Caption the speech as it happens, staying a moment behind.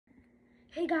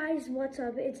Hey guys, what's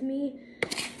up? It's me,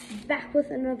 back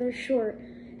with another short.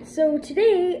 So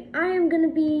today, I am going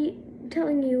to be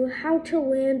telling you how to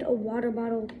land a water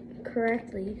bottle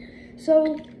correctly.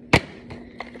 So,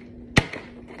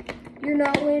 you're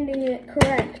not landing it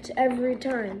correct every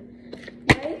time,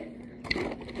 right?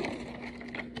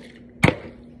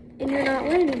 And you're not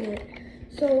landing it.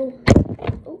 So,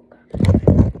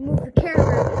 move the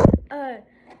camera.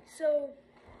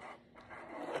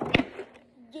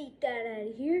 Get that out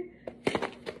of here.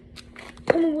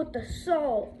 Coming with the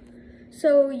salt.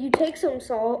 So you take some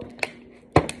salt,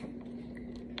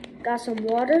 got some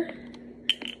water,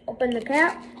 open the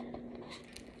cap,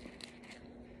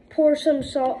 pour some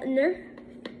salt in there.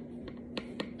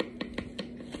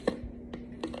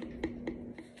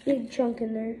 Big chunk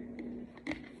in there.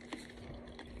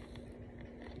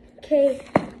 Okay,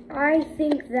 I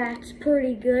think that's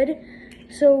pretty good.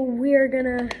 So we're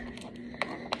gonna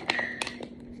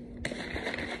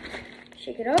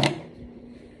shake it up.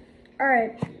 All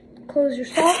right, close your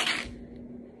salt.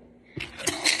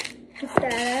 Get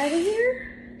that out of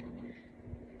here.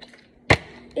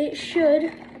 It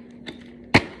should,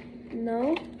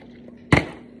 no,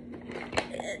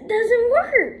 it doesn't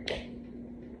work.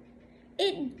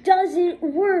 It doesn't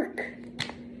work.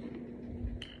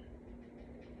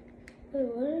 Wait,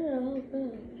 what did the hell go?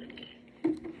 The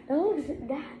hell is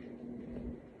that?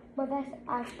 But that's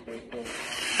actually good.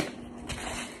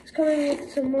 It's coming with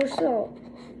some more salt.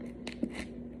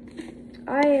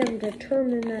 I am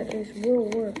determined that this will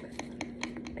work.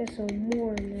 Get some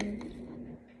more in there.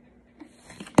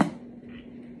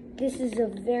 This is a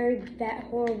very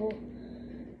horrible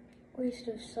waste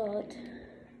of salt.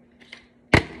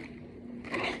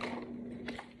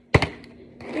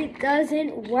 It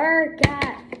doesn't work, guys.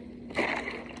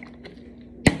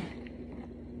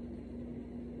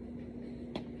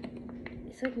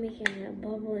 It's like making that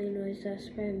bubbly noise that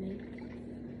spray makes.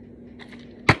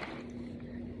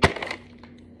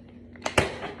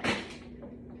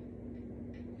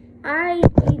 I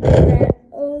need that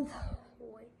all the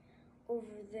way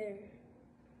over there.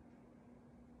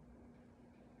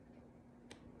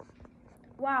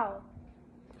 Wow.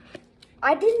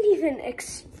 I didn't even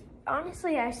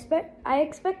honestly, I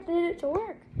expected it to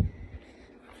work.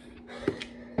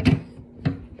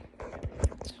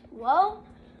 Well,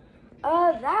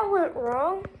 that went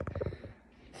wrong.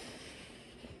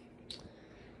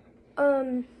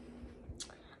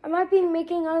 I might be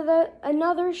making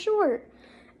another short.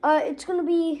 It's gonna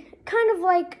be kind of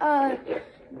like,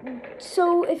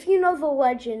 so if you know the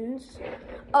Legends,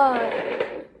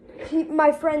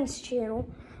 my friend's channel,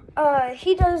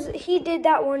 he did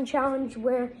that one challenge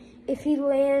where if he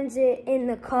lands it in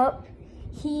the cup,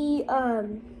 he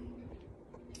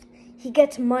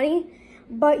gets money,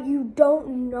 but you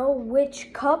don't know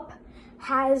which cup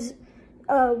has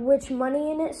which money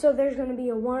in it. So there's gonna be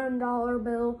a $1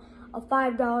 bill, a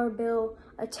 $5 bill,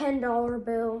 a $10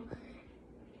 bill,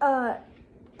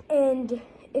 and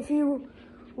if you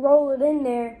roll it in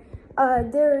there,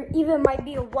 there even might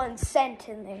be a 1 cent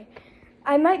in there.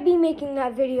 I might be making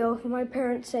that video if my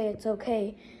parents say it's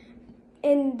okay.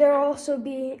 And there'll also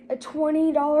be a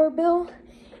 $20 bill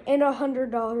and a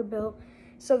 $100 bill.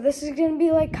 So this is gonna be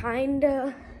like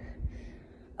kinda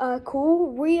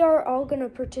cool. We are all gonna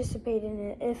participate in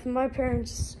it if my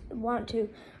parents want to.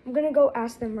 I'm gonna go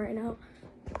ask them right now.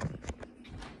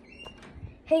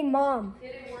 Hey, Mom.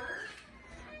 Did it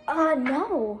work?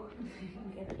 No.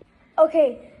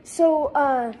 Okay, so,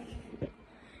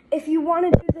 if you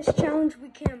want to do this challenge, we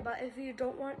can, but if you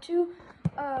don't want to,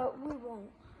 we won't.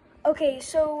 Okay,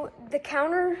 so the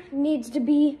counter needs to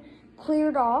be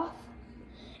cleared off,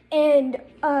 and,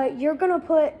 you're gonna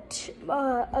put,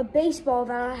 a baseball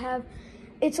that I have.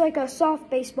 It's like a soft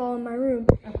baseball in my room.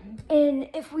 And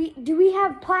do we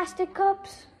have plastic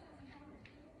cups?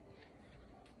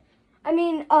 I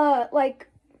mean, like,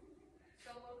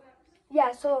 Solo cups?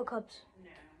 yeah, solo cups.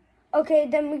 No. Okay,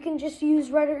 then we can just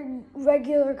use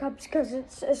regular cups because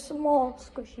it's a small,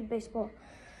 squishy baseball.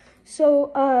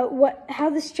 So, how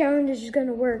this challenge is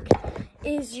gonna work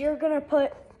is you're gonna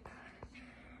put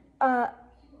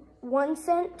 1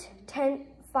 cent,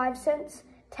 5 cents,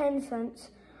 10 cents,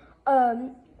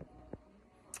 and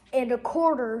a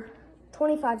quarter,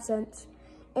 25 cents,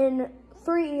 in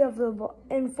 4 of the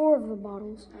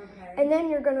bottles. Okay. And then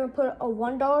you're gonna put a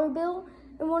 $1 bill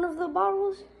in one of the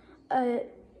bottles, a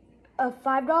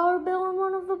 $5 bill in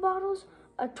one of the bottles,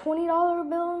 a $20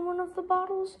 bill in one of the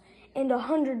bottles, and a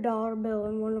 $100 bill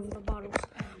in one of the bottles.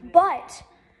 But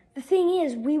the thing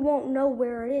is, we won't know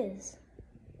where it is.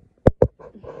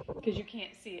 Because you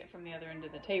can't see it from the other end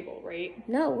of the table, right?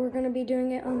 No, we're going to be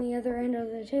doing it on the other end of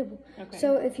the table. Okay.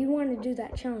 So if you want to do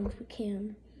that challenge, we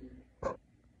can.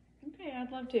 Okay,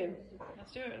 I'd love to.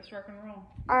 Let's do it. Let's rock and roll.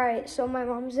 All right, so my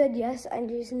mom said yes. I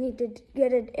just need to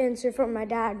get an answer from my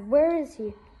dad. Where is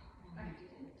he?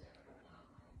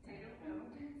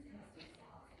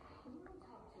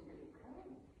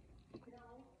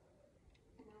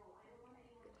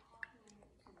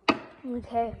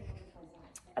 Okay,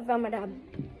 I found my dad.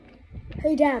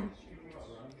 Hey, Dad,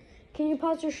 can you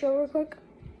pause your show real quick?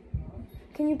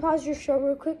 Can you pause your show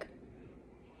real quick?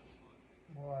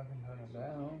 Well, I can turn it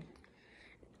down.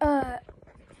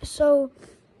 So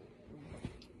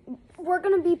we're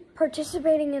gonna be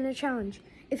participating in a challenge.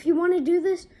 If you want to do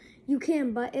this, you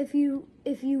can, but if you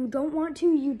don't want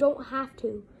to, you don't have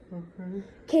to. Okay.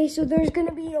 Okay, so there's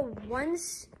gonna be a 1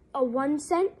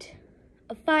 cent,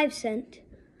 a 5 cent,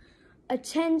 a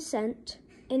 10 cent,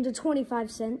 and a 25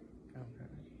 cent, Okay.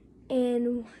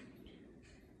 and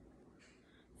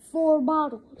 4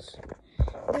 bottles.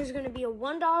 There's gonna be a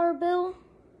 $1 bill,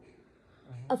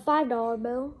 a $5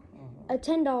 bill, a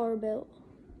 $10 bill,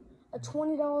 a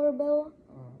 $20 bill,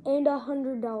 and a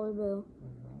 $100 bill.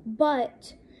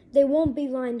 But they won't be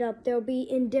lined up. They'll be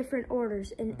in different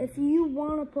orders. And if you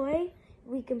want to play,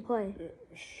 we can play.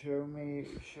 Show me.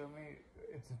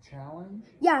 It's a challenge.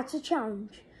 Yeah, it's a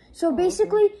challenge. So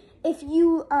basically, if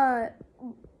you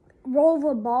roll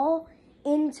the ball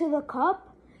into the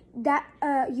cup, that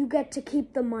you get to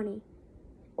keep the money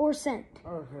or cent.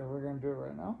 Okay, we're gonna do it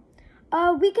right now.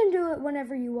 We can do it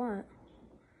whenever you want.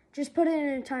 Just put it in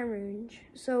a time range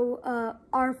so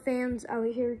our fans out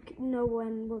here know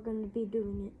when we're going to be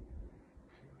doing it.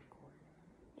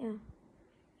 Yeah.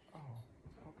 Oh,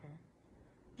 okay.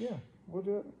 Yeah, we'll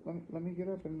do it. Let me get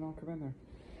up and I'll come in there.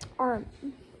 All right.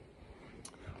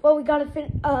 Well, we gotta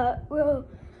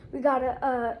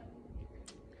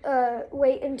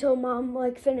wait until Mom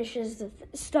finishes the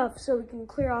stuff so we can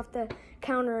clear off the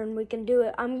counter and we can do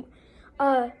it.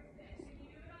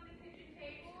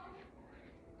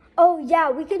 Oh yeah,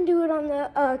 we can do it on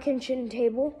the kitchen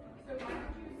table. So why don't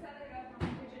you set it up on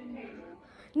the kitchen table?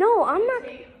 No, I'm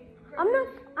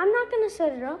not gonna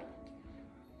set it up.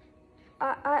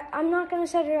 I'm not gonna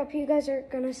set it up. You guys are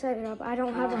gonna set it up. I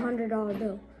don't have a $100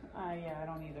 bill. Yeah, I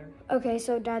don't either. Okay,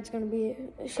 so Dad's gonna be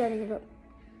setting it up.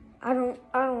 I don't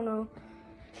know.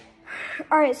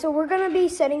 All right, so we're gonna be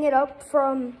setting it up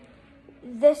from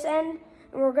this end,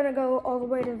 and we're gonna go all the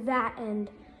way to that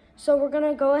end. So we're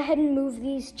gonna go ahead and move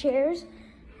these chairs.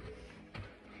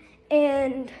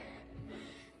 And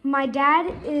my dad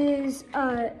is,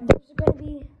 there's gonna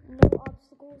be no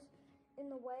obstacles in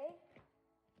the way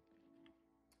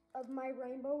of my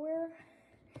rainbow wear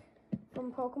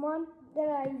from Pokemon that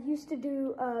I used to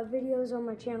do videos on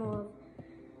my channel of.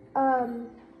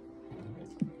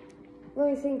 Let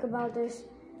me think about this.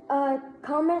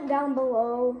 Comment down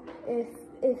below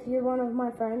if you're one of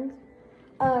my friends.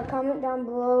 Comment down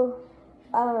below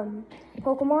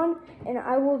Pokemon, and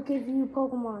I will give you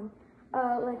Pokemon,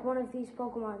 like one of these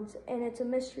Pokemons, and it's a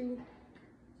mystery.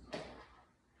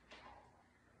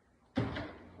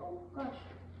 Oh gosh.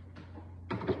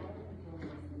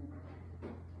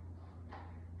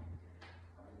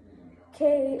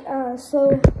 Okay,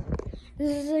 so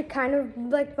this is a kind of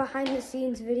like behind the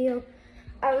scenes video,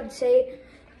 I would say.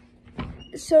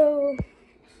 So,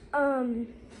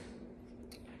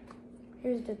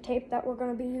 here's the tape that we're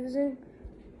going to be using.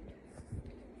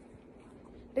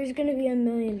 There's going to be a $1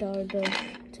 million bill,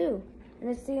 too. And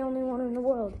it's the only one in the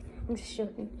world. I'm just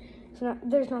joking.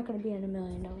 There's not going to be a $1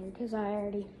 million because I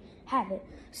already have it.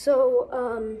 So,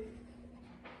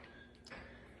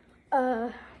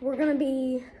 we're going to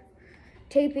be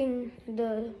taping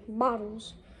the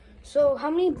bottles. So, how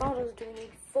many bottles do we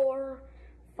need? 4,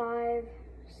 5,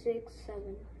 6,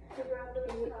 7. To grab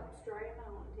those cups, dry them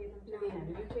out, and tape them to the end.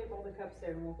 You tape all the cups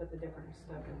there, and we'll put the different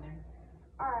stuff in there.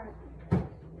 All right.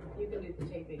 You can do the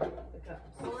taping, the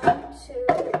cups. 1, 2,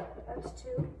 that's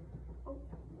 2. Oh,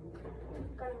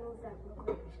 gotta move that real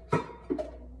quick.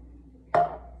 So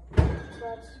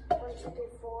that's 1, 2, 3,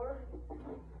 4.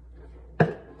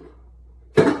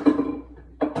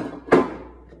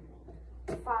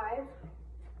 5.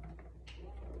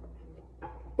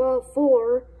 Well,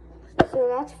 4. So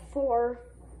that's 4,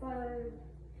 5,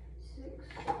 6,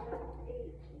 7, 8,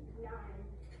 9.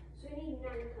 So we need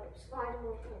 9 cups, 5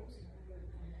 more cups.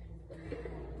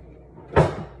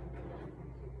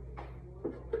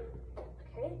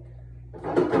 Okay.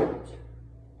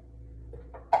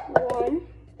 1.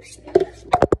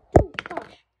 Oh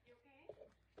gosh.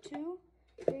 2,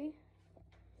 3,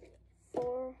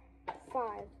 4,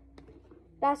 5.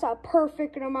 That's a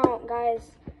perfect amount,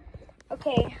 guys.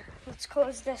 Okay, let's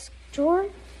close this drawer.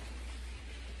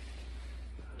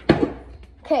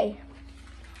 Okay,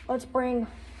 let's bring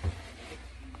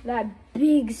that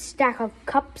big stack of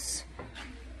cups.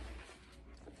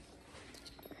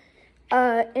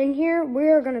 In here,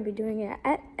 we're gonna be doing it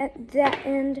at that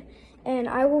end, and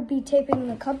I will be taping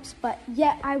the cups, but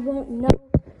yet I won't know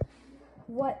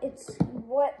what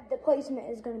the placement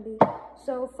is gonna be.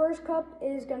 So first cup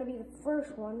is gonna be the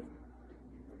first one.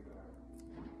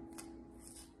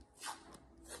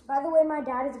 By the way, my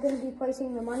dad is gonna be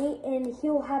placing the money, and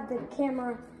he'll have the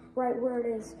camera right where it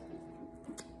is.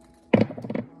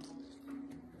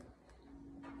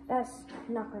 That's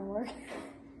not gonna work.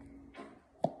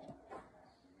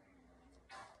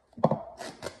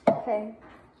 Okay.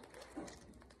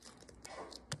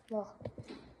 Well,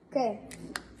 okay.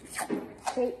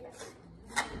 Tape.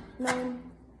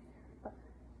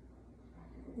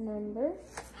 Number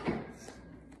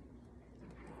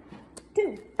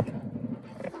 2.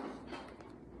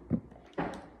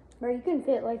 Or you can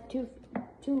fit like two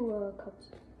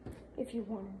cups if you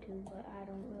wanted to, but I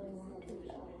don't really want to.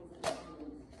 So.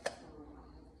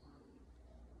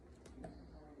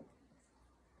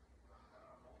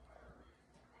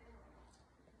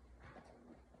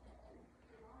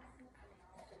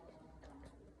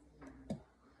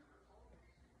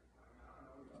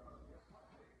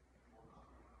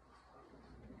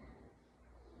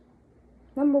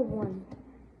 Number 1.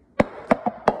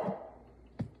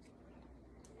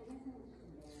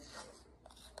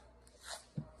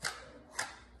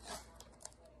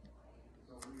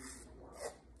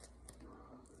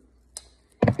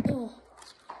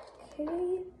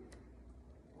 Okay.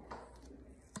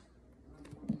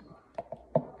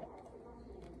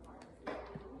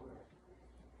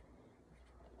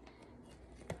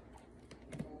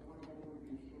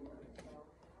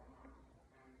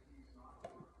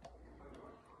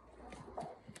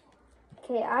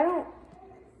 Okay, I don't.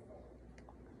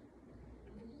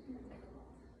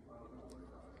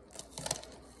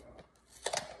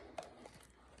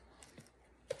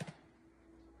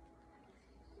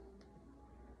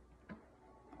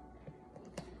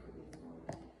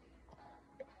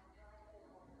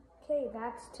 Okay,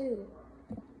 that's 2.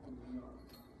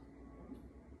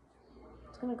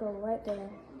 It's gonna go right there.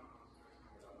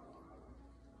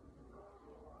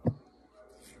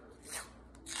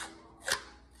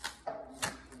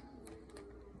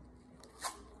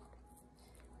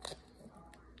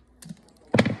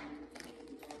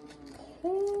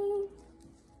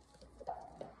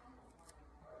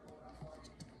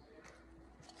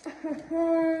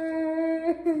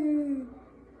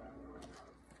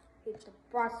 It's the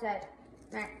process.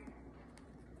 Okay.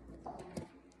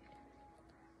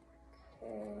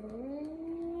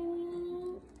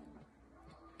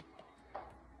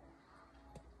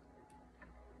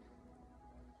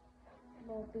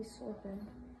 Won't be slipping.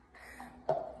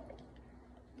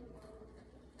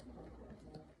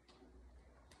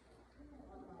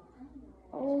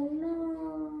 Oh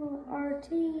no, our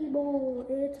table,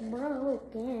 it's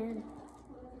broken.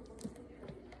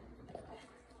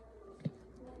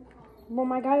 Well,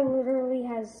 my guy literally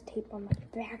has tape on the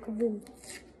back of him.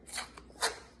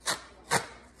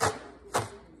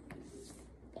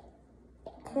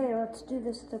 Okay, let's do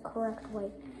this the correct way.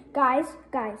 Guys,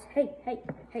 hey.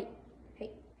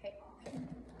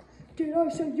 Did I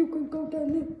say you could go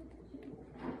down there?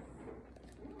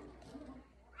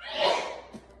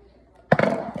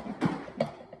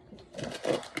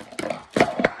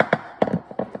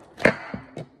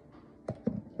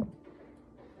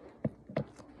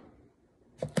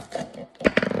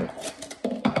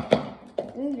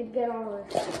 I need to get all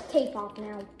the tape off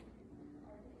now.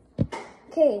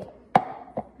 Okay.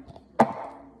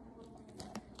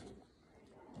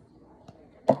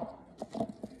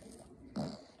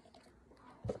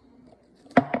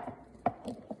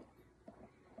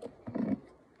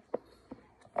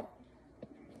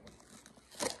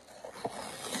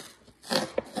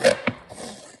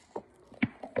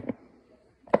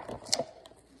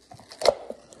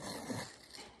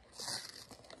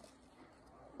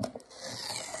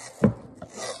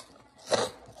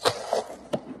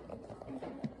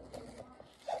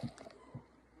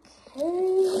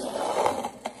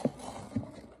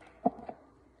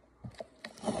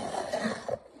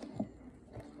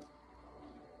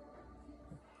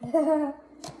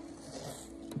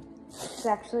 It's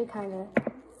actually kind of,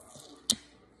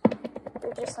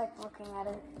 they're just like looking at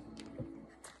it.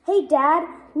 Hey Dad,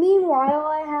 meanwhile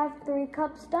I have 3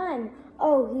 cups done.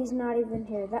 Oh, he's not even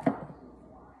here.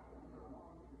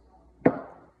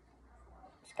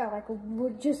 It's got like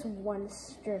just one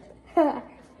strip.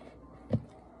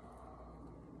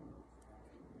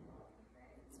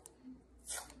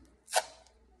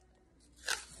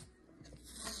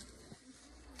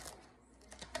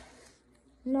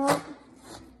 No.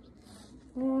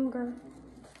 Longer.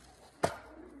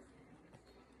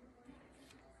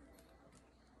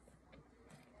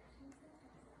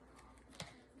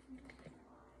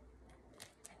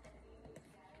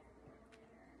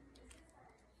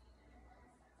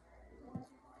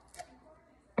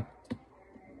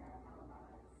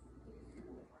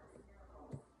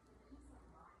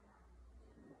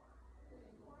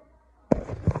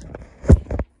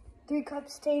 Three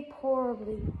cups tape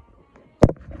horribly.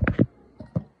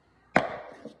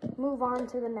 Move on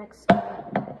to the next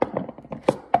step.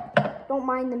 Don't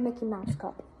mind the Mickey Mouse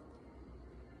cup.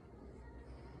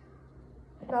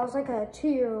 That was like a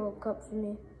 2-year-old cup for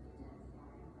me.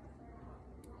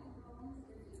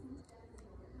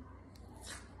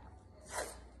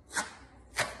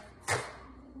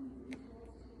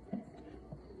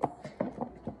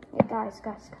 Hey guys.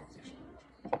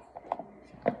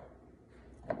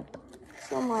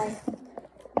 So my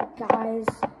guys.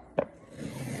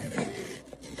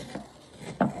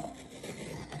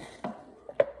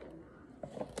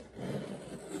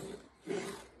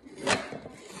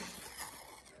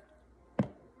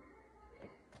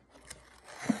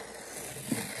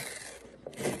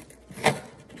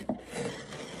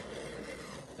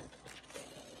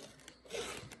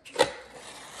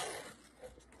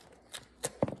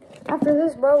 After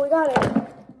this, bro, we got it.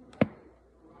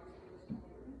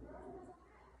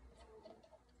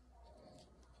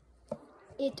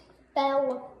 It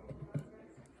fell.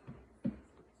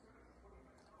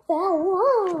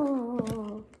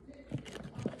 Fell.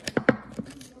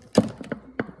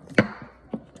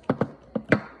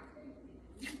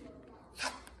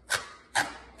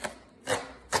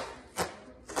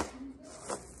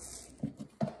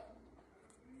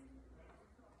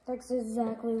 That's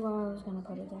exactly why I was gonna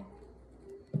put it there.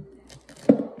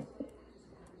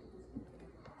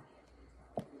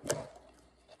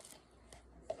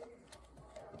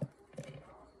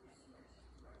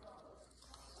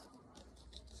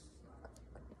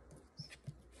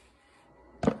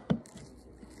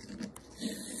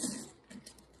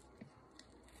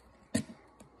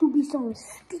 To be some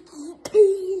sticky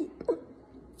tape.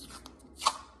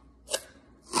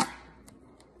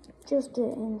 Just to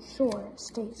ensure it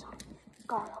stays on.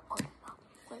 Gotta put it on.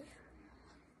 Wait.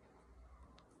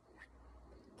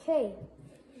 Okay.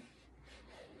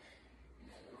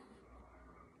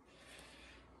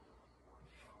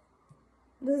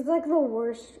 This is like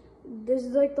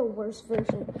the worst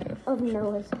version of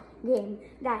Noah's game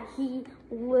that he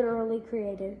literally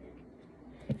created.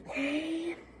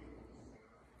 Okay.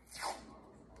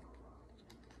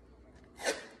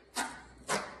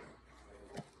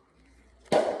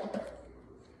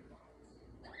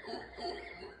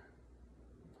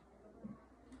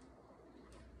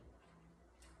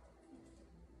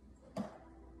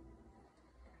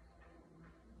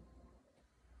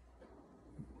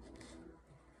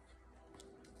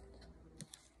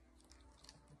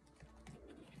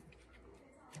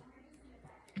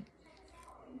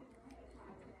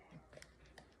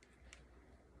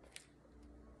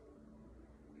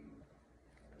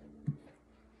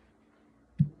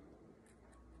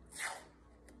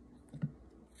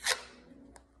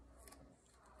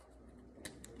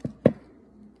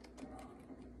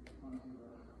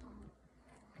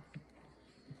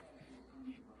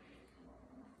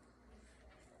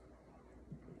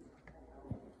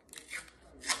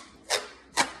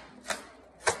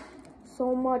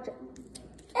 So much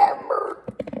ever.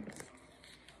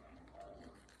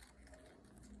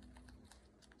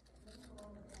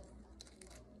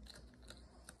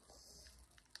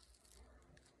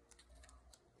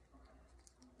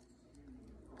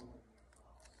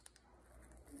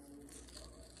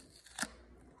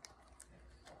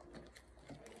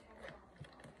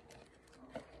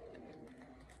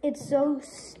 It's so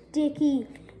sticky,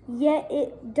 yet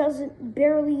it doesn't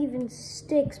barely even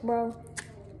sticks, bro.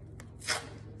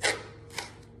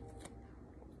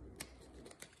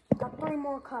 Got 3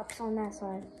 more cups on that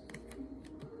side.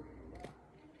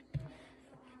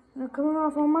 They're coming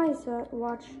off on my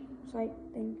watch site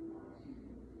thing.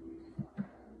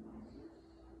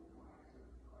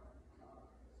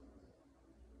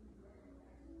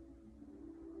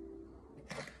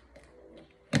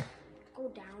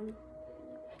 Go down.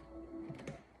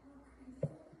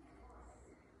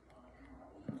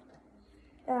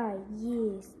 Ah,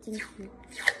 yes, thank you.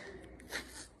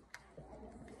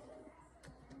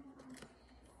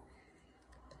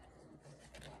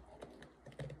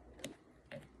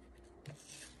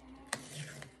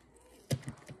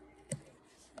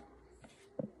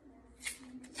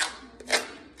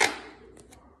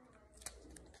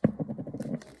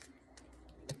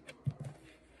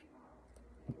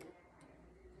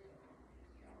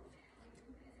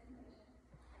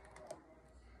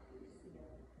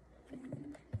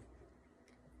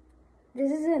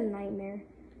 This is a nightmare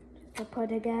to put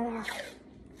together.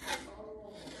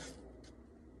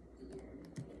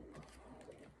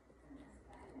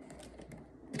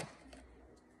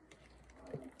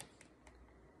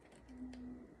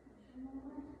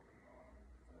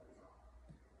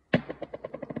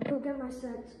 Go get my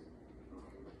sets.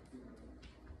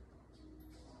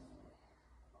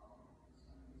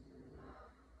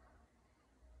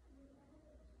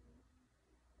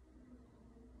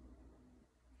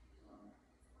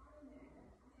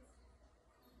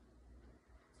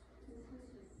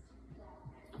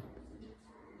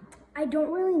 I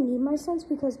don't really need my scents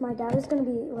because my dad is going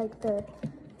to be like the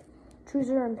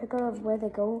chooser and picker of where they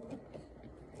go.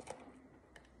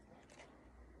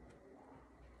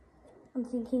 I'm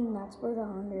thinking that's where the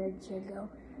 100 should go.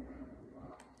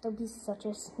 That'll be such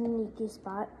a sneaky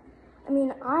spot. I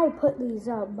mean, I put these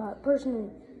up, but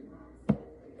personally,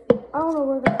 I don't know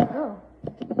where they're going to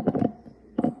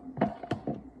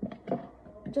go.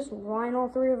 Just line all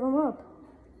three of them up.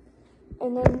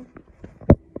 And then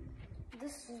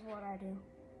this is what I do.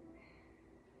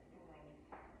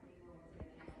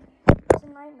 It's a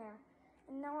nightmare.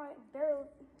 And now I barely...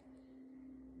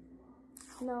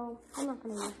 No, I'm not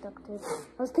going to use duct tape.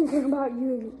 I was thinking about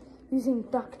using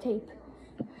duct tape.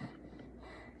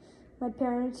 My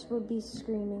parents would be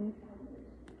screaming.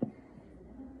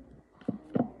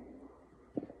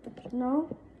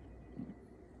 No?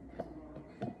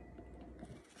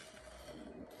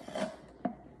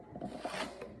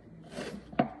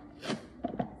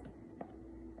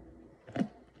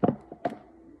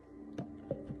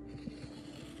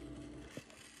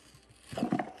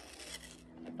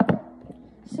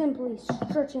 Simply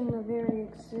stretching the very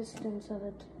existence of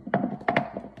it.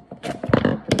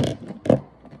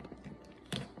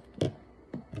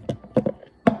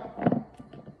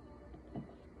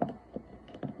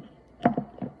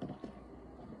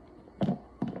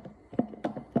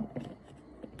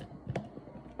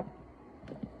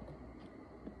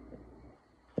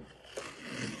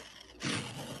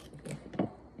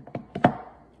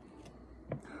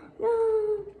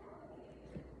 No!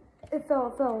 It fell.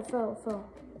 It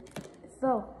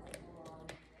fell.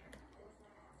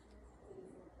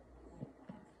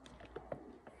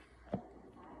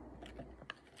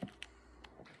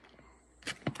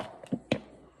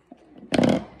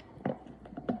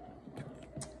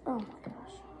 Oh my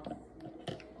gosh.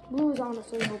 Blue is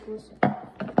honestly hopeless.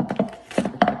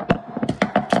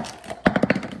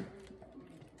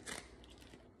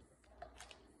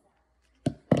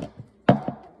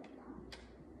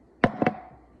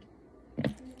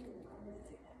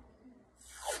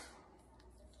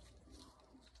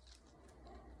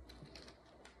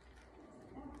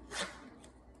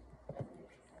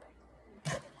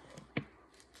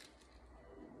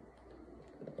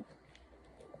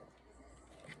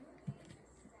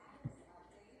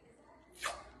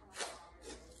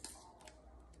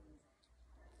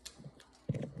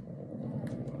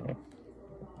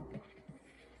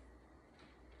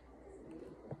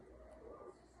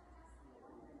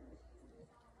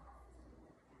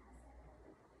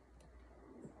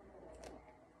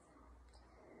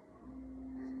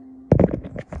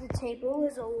 The table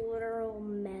is a literal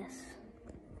mess.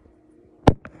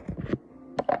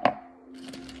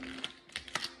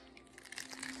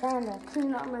 Trying to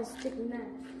clean up my sticky mess.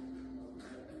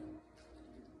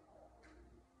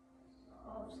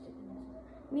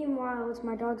 Meanwhile, it's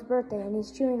my dog's birthday and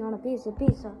he's chewing on a piece of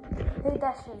pizza. Hey,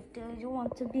 Dasher, do you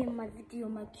want to be in my video,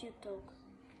 my cute dog?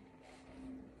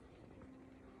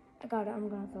 I got it, I'm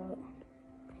gonna throw it.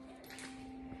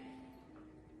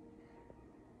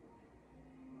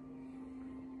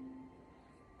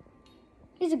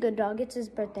 He's a good dog, it's his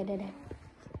birthday today.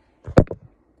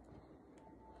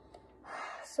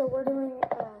 So we're doing,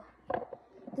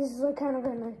 this is like kind of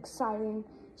an exciting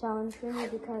challenge for me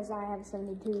because I have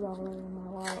 $72 in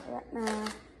my wallet right now.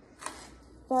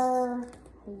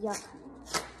 Yuck.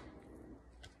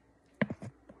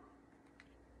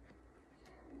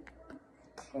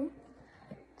 Okay,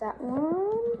 that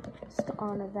one, stuck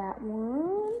onto that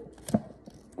one,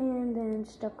 and then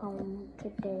stuck on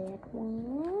to that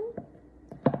one,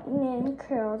 and then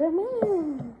curl them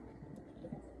in.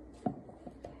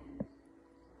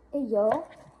 Hey, yo.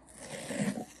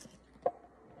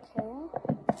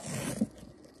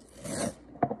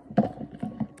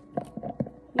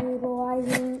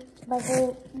 Utilizing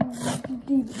special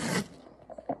deep.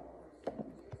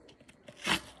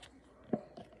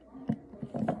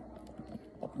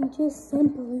 I'm just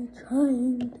simply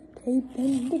trying to tape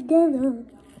them together.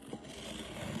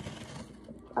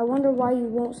 I wonder why you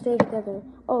won't stay together.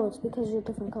 Oh, it's because you're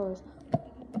different colors.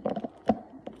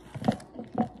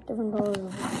 Different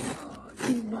colors.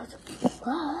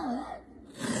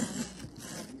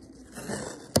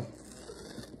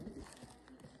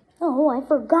 Oh, I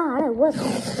forgot I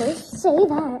wasn't supposed to say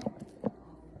that.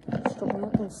 Still, I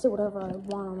can say whatever I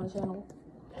want on my channel.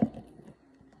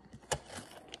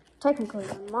 Technically,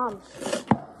 my mom's,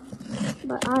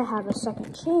 but I have a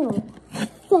second channel.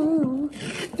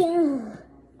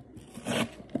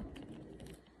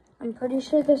 I'm pretty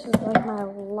sure this is like my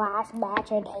last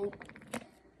batch of tape.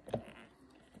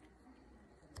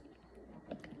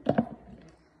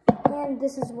 And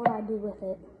this is what I do with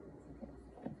it.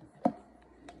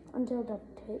 Until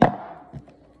duct tape.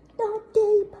 Duct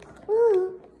tape!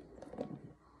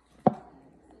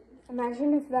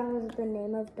 Imagine if that was the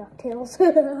name of DuckTales.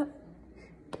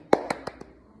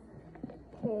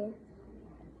 Okay.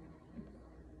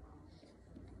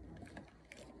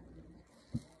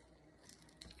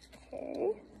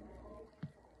 Okay.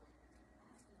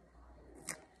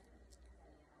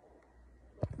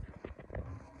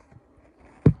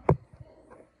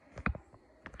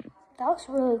 That looks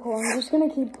really cool. I'm just gonna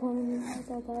keep pulling it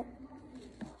like that.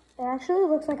 It actually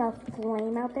looks like a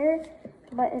flame out there,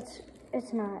 but it's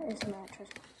not. It's not.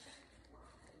 Trust me.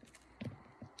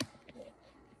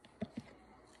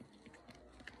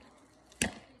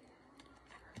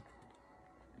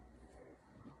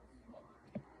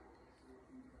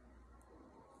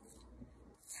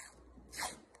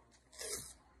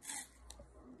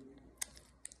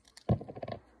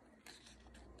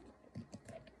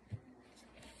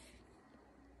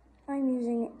 I'm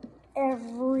using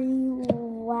every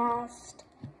last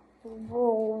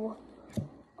roll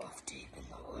of tape in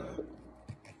the world.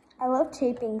 I love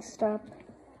taping stuff.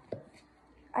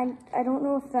 I don't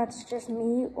know if that's just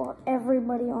me or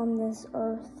everybody on this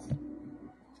earth.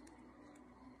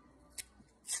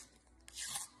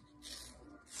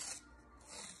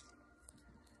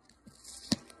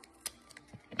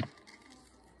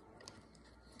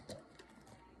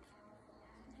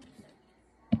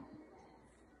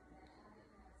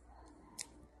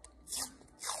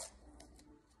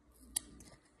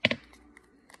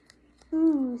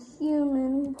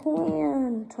 Human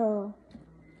plant.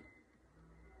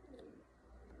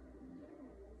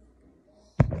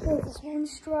 Okay, this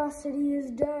monstrosity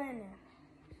is done.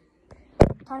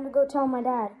 Time to go tell my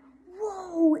dad.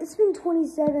 Whoa, it's been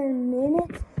 27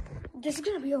 minutes. This is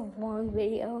gonna be a long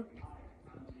video.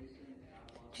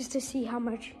 Just to see how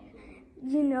much,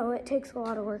 it takes a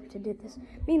lot of work to do this.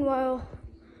 Meanwhile,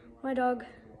 my dog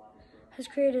has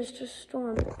created a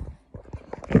storm.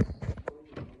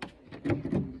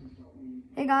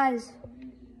 Hey guys.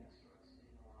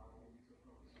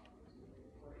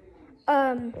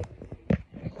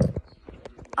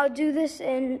 I'll do this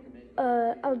in,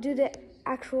 I'll do the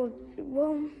actual,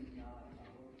 well,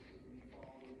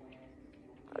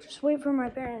 I'll just wait for my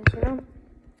parents,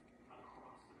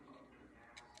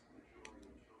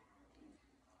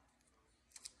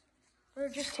 They're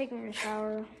just taking a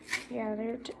shower. Yeah,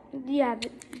 they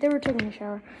were taking a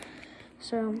shower.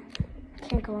 So,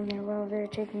 can't go in there while they're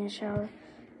taking a shower.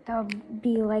 That would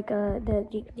be like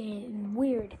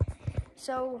weird.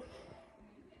 So,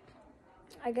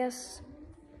 I guess,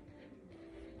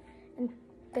 and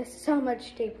this is how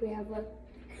much tape we have left.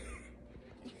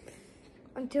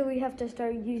 Until we have to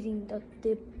start using duct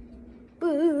tape.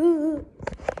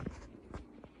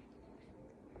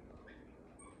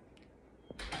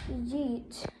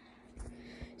 Yeet.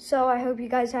 So I hope you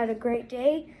guys had a great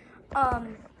day.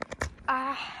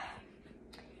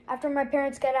 After my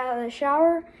parents get out of the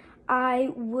shower, I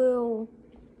will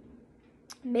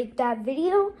make that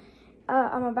video.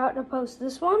 I'm about to post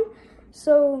this one.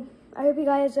 So I hope you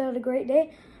guys had a great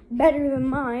day. Better than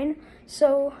mine.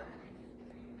 So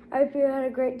I hope you had a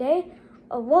great day.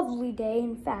 A lovely day,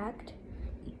 in fact.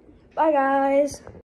 Bye, guys.